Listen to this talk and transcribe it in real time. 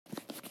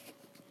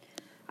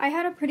I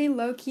had a pretty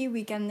low-key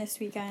weekend this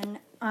weekend.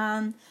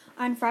 On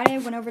Friday, I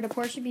went over to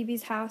Portia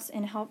Beebe's house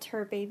and helped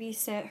her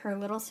babysit her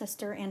little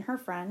sister and her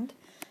friend.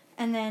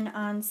 And then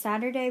on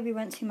Saturday, we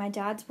went to my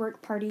dad's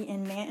work party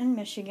in Manton,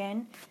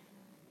 Michigan.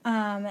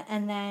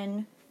 And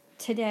then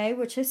today,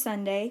 which is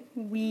Sunday,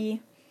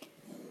 we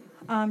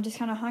just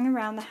kind of hung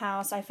around the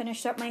house. I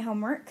finished up my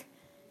homework.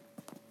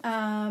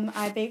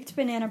 I baked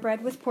banana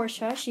bread with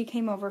Portia. She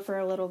came over for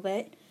a little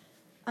bit.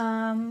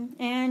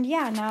 And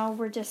yeah, now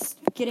we're just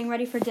getting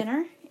ready for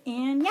dinner.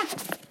 And yeah.